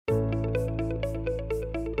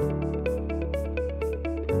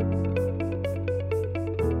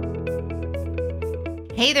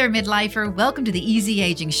Hey there, midlifer. Welcome to the Easy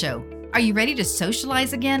Aging Show. Are you ready to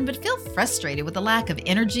socialize again but feel frustrated with the lack of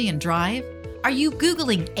energy and drive? Are you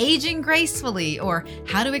Googling aging gracefully or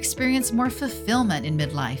how to experience more fulfillment in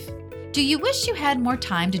midlife? Do you wish you had more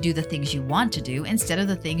time to do the things you want to do instead of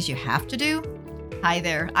the things you have to do? Hi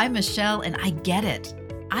there, I'm Michelle and I get it.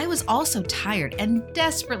 I was also tired and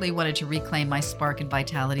desperately wanted to reclaim my spark and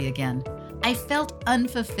vitality again. I felt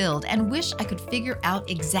unfulfilled and wish I could figure out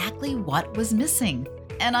exactly what was missing.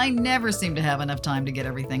 And I never seemed to have enough time to get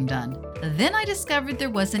everything done. Then I discovered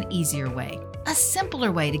there was an easier way, a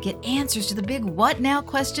simpler way to get answers to the big what now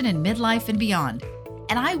question in midlife and beyond.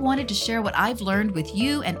 And I wanted to share what I've learned with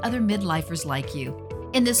you and other midlifers like you.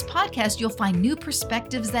 In this podcast, you'll find new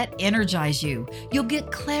perspectives that energize you. You'll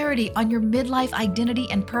get clarity on your midlife identity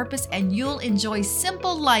and purpose, and you'll enjoy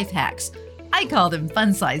simple life hacks. I call them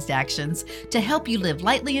fun-sized actions to help you live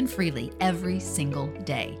lightly and freely every single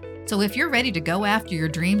day. So if you're ready to go after your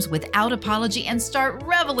dreams without apology and start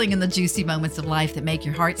reveling in the juicy moments of life that make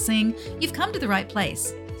your heart sing, you've come to the right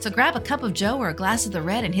place. So grab a cup of joe or a glass of the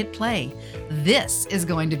red and hit play. This is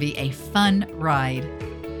going to be a fun ride.